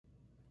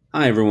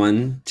Hi,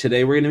 everyone.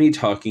 Today we're going to be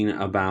talking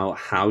about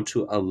how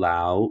to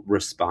allow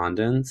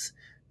respondents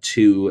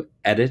to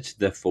edit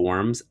the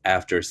forms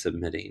after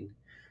submitting.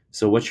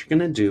 So, what you're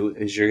going to do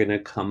is you're going to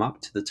come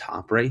up to the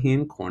top right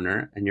hand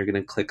corner and you're going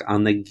to click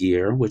on the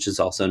gear, which is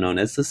also known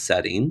as the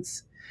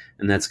settings,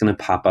 and that's going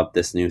to pop up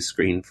this new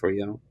screen for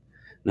you.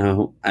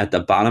 Now, at the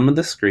bottom of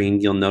the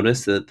screen, you'll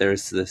notice that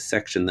there's this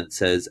section that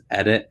says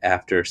Edit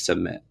After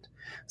Submit.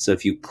 So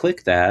if you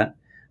click that,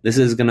 this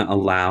is going to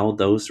allow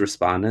those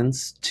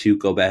respondents to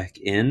go back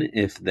in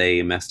if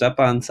they messed up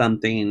on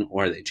something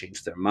or they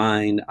changed their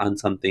mind on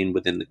something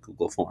within the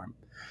Google form.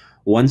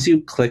 Once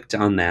you've clicked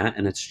on that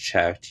and it's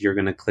checked, you're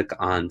going to click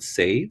on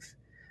Save,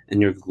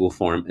 and your Google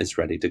form is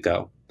ready to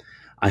go.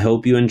 I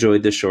hope you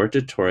enjoyed this short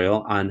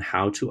tutorial on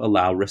how to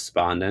allow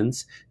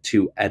respondents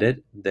to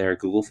edit their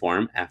Google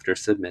form after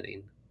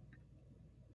submitting.